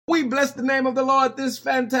we bless the name of the Lord this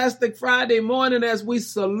fantastic Friday morning as we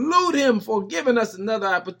salute him for giving us another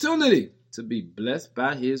opportunity to be blessed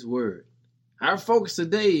by his word. Our focus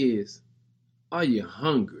today is, are you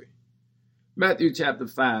hungry? Matthew chapter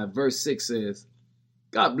 5 verse 6 says,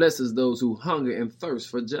 God blesses those who hunger and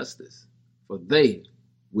thirst for justice, for they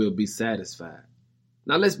will be satisfied.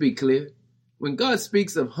 Now let's be clear. When God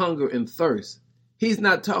speaks of hunger and thirst, he's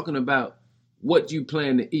not talking about what you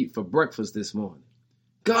plan to eat for breakfast this morning.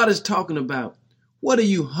 God is talking about what do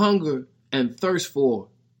you hunger and thirst for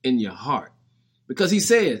in your heart? Because he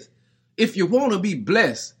says, if you want to be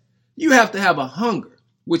blessed, you have to have a hunger,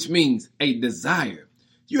 which means a desire.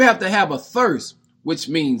 You have to have a thirst, which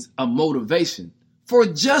means a motivation for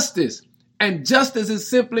justice. And justice is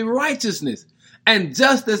simply righteousness. And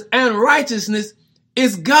justice and righteousness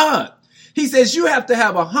is God. He says you have to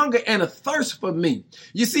have a hunger and a thirst for me.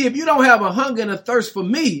 You see, if you don't have a hunger and a thirst for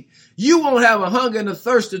me, you won't have a hunger and a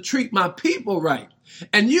thirst to treat my people right.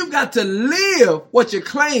 And you've got to live what you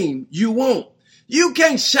claim you want. You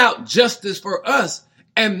can't shout justice for us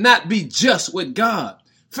and not be just with God.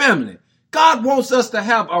 Family, God wants us to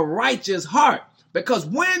have a righteous heart, because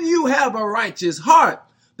when you have a righteous heart,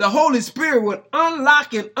 the Holy Spirit will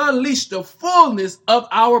unlock and unleash the fullness of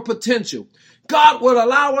our potential. God will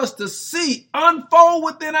allow us to see unfold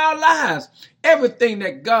within our lives everything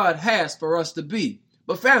that God has for us to be.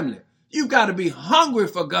 But family, you've got to be hungry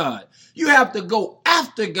for God. You have to go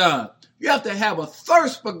after God. You have to have a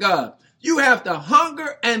thirst for God. You have to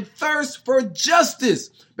hunger and thirst for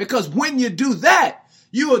justice, because when you do that,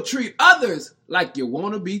 you will treat others like you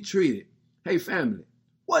want to be treated. Hey family,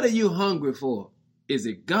 what are you hungry for? Is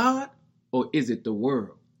it God or is it the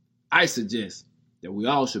world? I suggest that we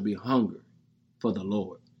all should be hungry for the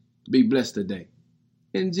Lord. Be blessed today.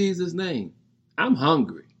 In Jesus' name, I'm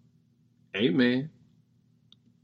hungry. Amen.